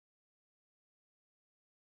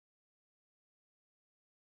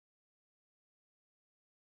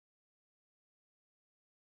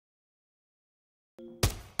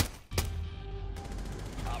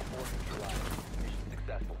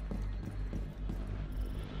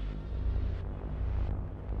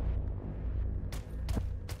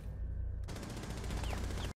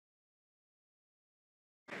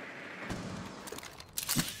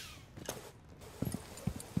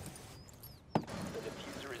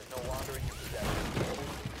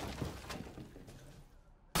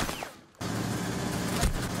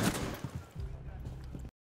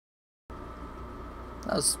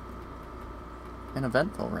That was an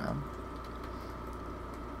eventful round.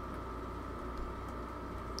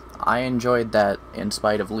 I enjoyed that in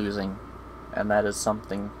spite of losing, and that is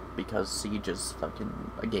something because Siege is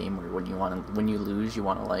fucking a game where when you lose, you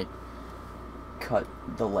want to like cut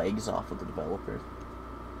the legs off of the developers.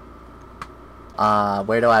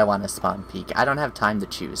 Where do I want to spawn peak? I don't have time to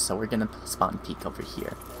choose, so we're gonna spawn peak over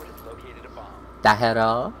here. The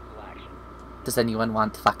hello? Does anyone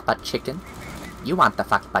want fuck butt chicken? You want the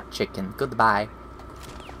fuck butt chicken. Goodbye.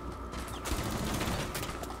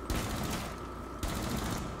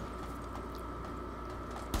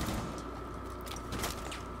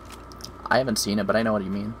 I haven't seen it, but I know what you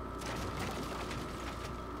mean.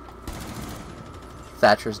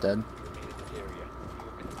 Thatcher's dead.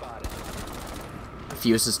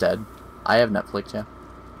 Fuse is dead. I have Netflix, yeah.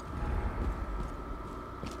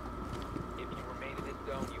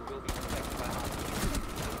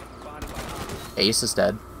 Ace is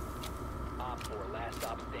dead.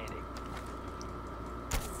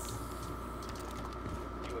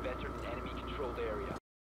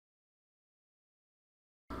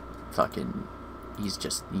 Fucking, he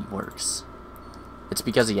works. It's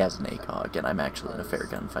because he has an ACOG, and I'm actually in a fair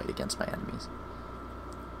gunfight against my enemies.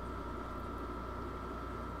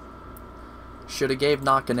 Shoulda gave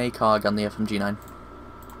Knock an ACOG on the FMG9.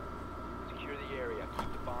 Secure the area.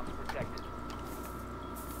 Keep the bombs protected.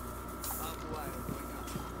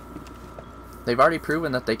 They've already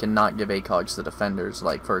proven that they can not give ACOGs to defenders.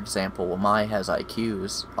 Like, for example, Wamai has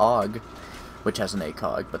IQ's AUG, which has an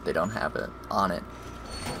ACOG, but they don't have it on it.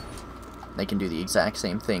 They can do the exact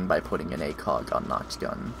same thing by putting an ACOG on Nock's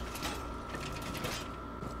gun.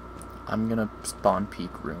 I'm gonna spawn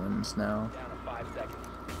peak ruins now. Down to 5 seconds.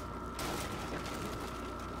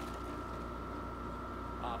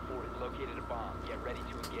 Op 4 has located a bomb. Get ready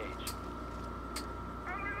to engage.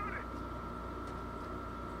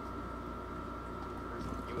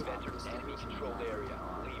 You have entered an enemy-controlled area.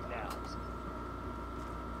 Leave now.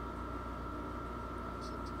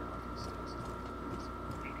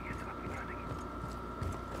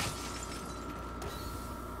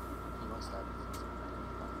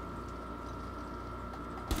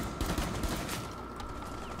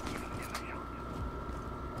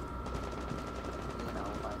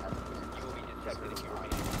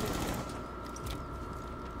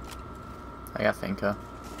 I got Finka.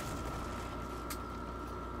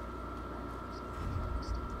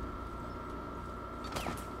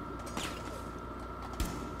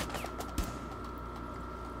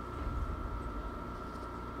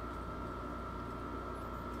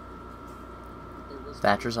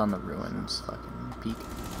 Thatcher's on the ruins, fucking peak.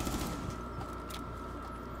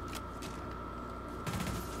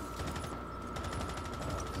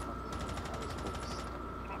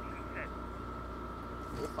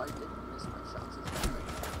 If I didn't miss my shots,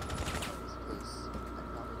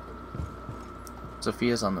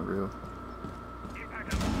 Sophia's on the roof.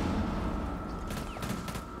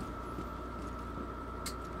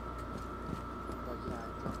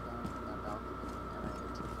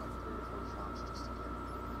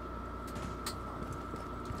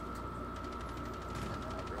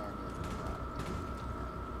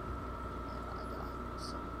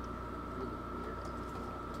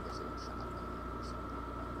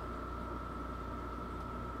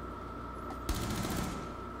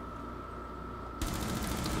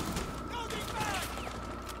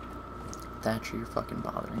 Thatcher, you're fucking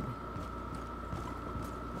bothering me.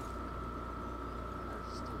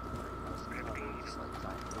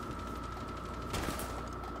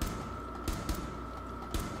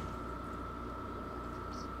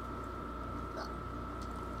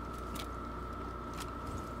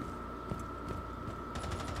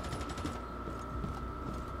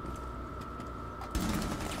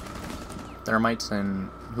 Thermites in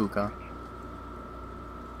hookah.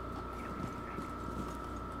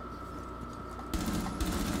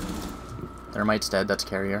 Thermite's dead, that's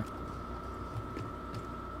carrier.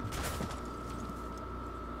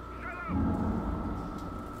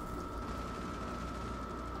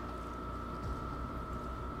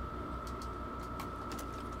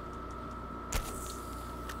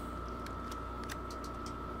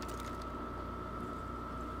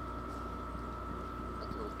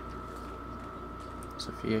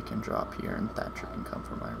 Sophia can drop here and Thatcher can come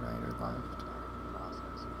from my right or left.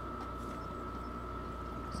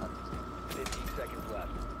 15 seconds left.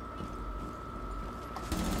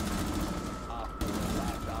 Op 4,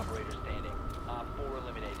 last operator standing. Op 4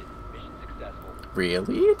 eliminated. Mission successful.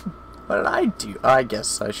 Really? What did I do? I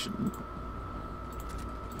guess I shouldn't.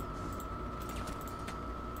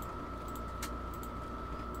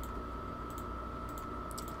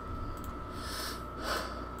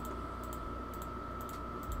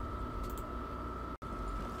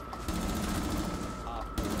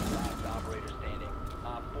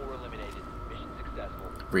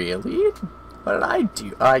 Really? What did I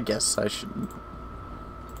do? I guess I shouldn't.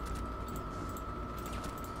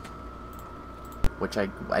 Which I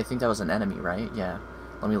think that was an enemy, right? Yeah.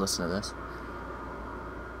 Let me listen to this.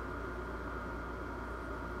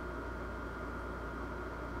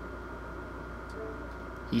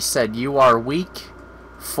 He said, "You are weak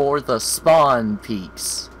for the spawn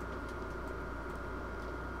peaks."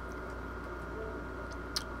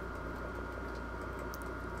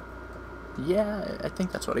 Yeah, I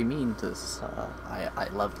think that's what I mean. Cause I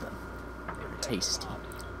love them. They were tasty.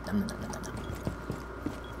 Nom, nom, nom, nom, nom.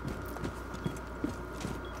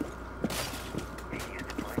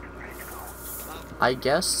 I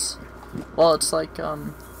guess. Well, it's like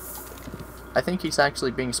I think he's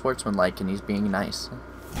actually being sportsmanlike and he's being nice,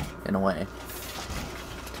 in a way.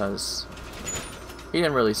 Because he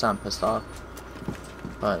didn't really sound pissed off.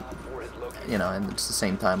 But, you know, and it's the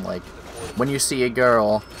same time, like, when you see a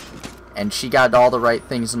girl and she got all the right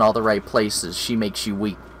things in all the right places, she makes you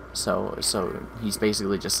weak. So he's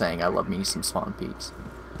basically just saying, I love me some spawn peaks.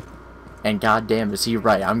 And goddamn, is he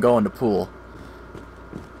right? I'm going to pool.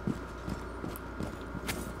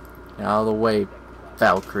 Get out of the way,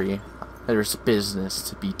 Valkyrie. There's business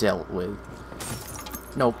to be dealt with.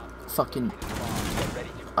 Nope. Fucking...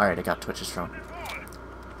 Alright, I got Twitch's drone.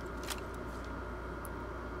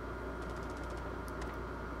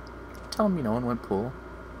 Tell me no one went pool.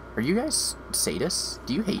 Are you guys sadists?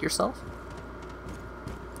 Do you hate yourself?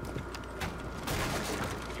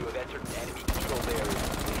 You have entered an enemy controlled area.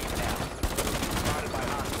 Leave now. Spotted by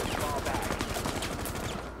hostiles. Fall back.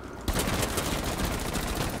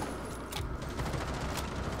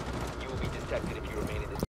 You will be detected if you remain in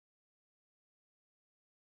this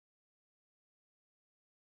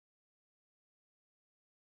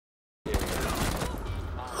area.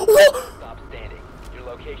 Stop standing. Your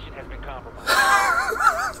location has been compromised.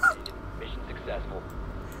 Mission successful.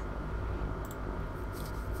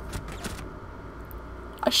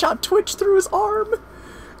 I shot Twitch through his arm!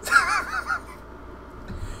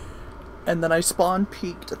 And then I spawn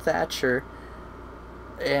peeked Thatcher,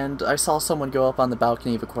 and I saw someone go up on the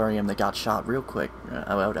balcony of Aquarium that got shot real quick.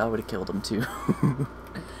 I would have killed him too.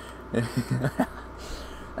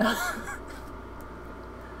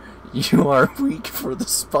 You are weak for the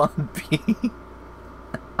spawn peek.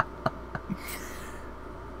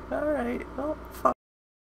 Alright, well, fuck.